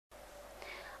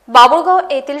बाभुळगाव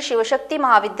येथील शिवशक्ती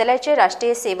महाविद्यालयाचे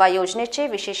राष्ट्रीय सेवा योजनेचे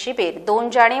विशेष शिबिर 2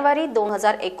 जानेवारी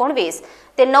 2019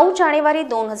 ते 9 जानेवारी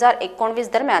 2019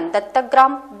 दरम्यान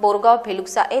दत्तकग्राम बोरगाव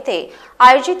भिलुकसा येथे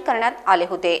आयोजित करण्यात आले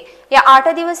होते। या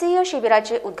 8 दिवसीय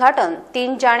शिबिराचे उद्घाटन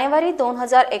 3 जानेवारी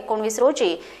 2019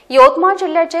 रोजी यवतमाळ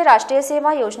जिल्ह्याचे राष्ट्रीय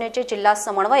सेवा योजनेचे जिल्हा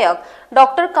समन्वयक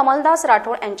डॉक्टर कमलदास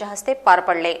राठोड यांच्या हस्ते पार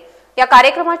पडले। या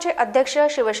कार्यक्रमाचे अध्यक्ष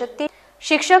शिवशक्ती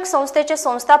शिक्षक संस्थेचे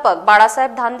संस्थापक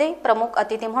बाळासाहेब धांदे, प्रमुख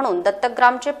अतिथी म्हणून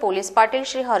दत्तकग्रामचे पोलीस पाटील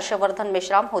श्री हर्षवर्धन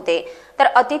मेश्राम होते, तर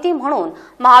अतिथी म्हणून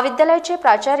महाविद्यालयाचे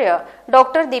प्राचार्य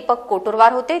डॉक्टर दीपक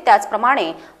कोटुरवार होते।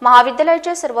 त्याचप्रमाणे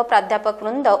महाविद्यालयाचे सर्व प्राध्यापक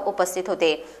वृंद उपस्थित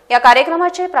होते। या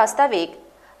कार्यक्रमाचे प्रास्ताविक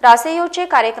रासेयोचे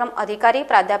कार्यक्रम अधिकारी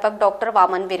प्राध्यापक डॉक्टर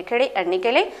वामन विरखेडे यांनी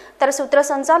केले, तर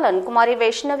सूत्रसंचालन कुमारी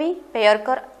वैष्णवी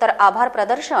पेयरकर, तर आभार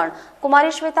प्रदर्शन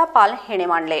कुमारी श्वेता पाल हिने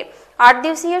मांडले। 8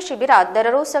 दिवसीय शिबिरात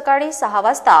दररोज सकाळी 6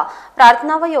 वाजता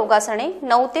प्रार्थना व योगासने,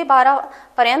 9 ते 12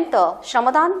 पर्यंत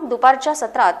श्रमदान, दुपारच्या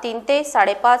सत्रात 3 ते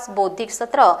 5:30 बौद्धिक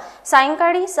सत्र,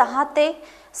 सायंकाळी 6 ते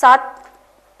 7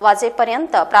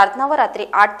 वाजेपर्यंत प्रार्थना व रात्री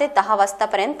 8 ते 10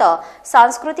 वाजतापर्यंत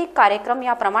सांस्कृतिक कार्यक्रम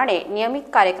याप्रमाणे नियमित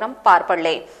कार्यक्रम पार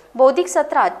पडले। बौद्धिक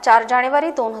सत्रात 4 जानेवारी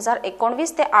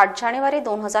 2019 ते 8 जानेवारी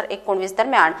 2019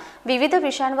 दरम्यान विविध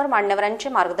विषयांवर मान्यवरांचे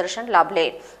मार्गदर्शन लाभले।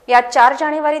 यात 4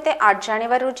 जानेवारी ते 8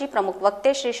 जानेवारी रोजी प्रमुख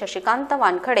वक्ते श्री शशिकांत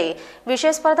वानखडे,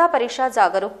 विषय स्पर्धा परीक्षा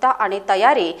जागरूकता आणि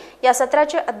तयारी या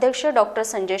सत्राचे अध्यक्ष डॉक्टर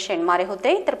संजय शेनमारे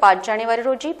होते, तर 5 जानेवारी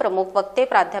रोजी प्रमुख वक्ते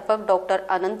प्राध्यापक डॉक्टर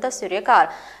अनंत सूर्यकार,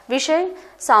 विषय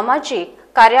सामाजिक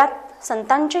कार्यात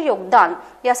संतांचे योगदान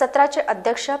या सत्राचे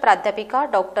अध्यक्ष प्राध्यापिका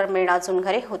डॉक्टर मीना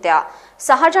जुनघरे होत्या।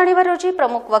 6 जानेवारी रोजी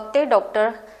प्रमुख वक्ते डॉक्टर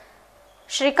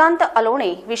श्रीकांत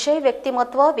अलोणे, विषय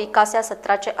व्यक्तिमत्व विकास या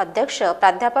सत्राचे अध्यक्ष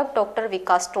प्राध्यापक डॉक्टर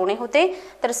विकास टोणे होते,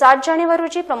 तर 7 जानेवारी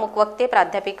रोजी प्रमुख वक्ते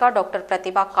प्राध्यापिका डॉक्टर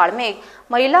प्रतिभा काळमेघ,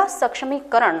 महिला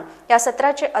सक्षमीकरण या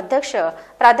सत्राचे अध्यक्ष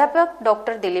प्राध्यापक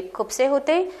डॉक्टर दिलीप खुपसे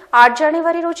होते। 8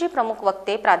 जानेवारी रोजी प्रमुख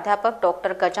वक्ते प्राध्यापक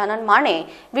डॉक्टर गजानन माने,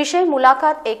 विषय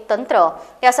मुलाखत एक तंत्र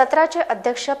या सत्राचे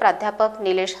अध्यक्ष प्राध्यापक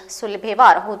निलेश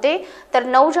सुलभेवार होते, तर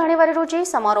 9 जानेवारी रोजी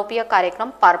समारोपीय कार्यक्रम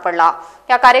पार पडला।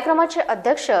 या कार्यक्रमाचे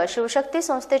अध्यक्ष शिवशक्ती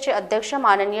संस्थेचे अध्यक्ष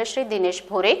माननीय श्री दिनेश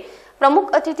भोरे,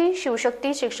 प्रमुख अतिथी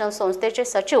शिवशक्ती शिक्षण संस्थेचे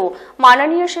सचिव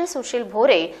माननीय श्री सुशील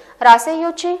भोरे,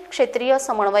 रासेयोचे क्षेत्रीय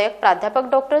समन्वयक प्राध्यापक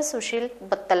डॉक्टर सुशील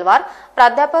बत्तलवार,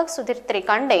 प्राध्यापक सुधीर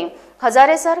त्रिकांडे,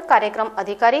 हजारे सर, कार्यक्रम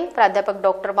अधिकारी प्राध्यापक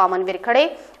डॉक्टर वामन विरखेडे,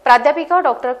 प्राध्यापिका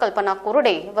डॉक्टर कल्पना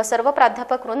कोरडे व सर्व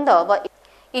प्राध्यापक वृंद व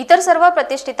इतर सर्व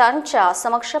प्रतिष्ठितांच्या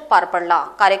समक्ष पार पडला।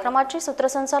 कार्यक्रमाचे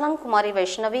सूत्रसंचालन कुमारी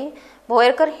वैष्णवी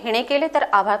भोयरकर हिने केले, तर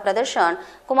आभार प्रदर्शन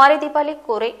कुमारी दीपाली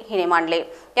कोरे हिने मांडले।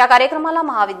 या कार्यक्रमाला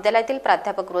महाविद्यालयातील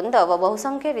प्राध्यापक वृंद व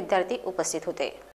बहुसंख्य विद्यार्थी उपस्थित होते।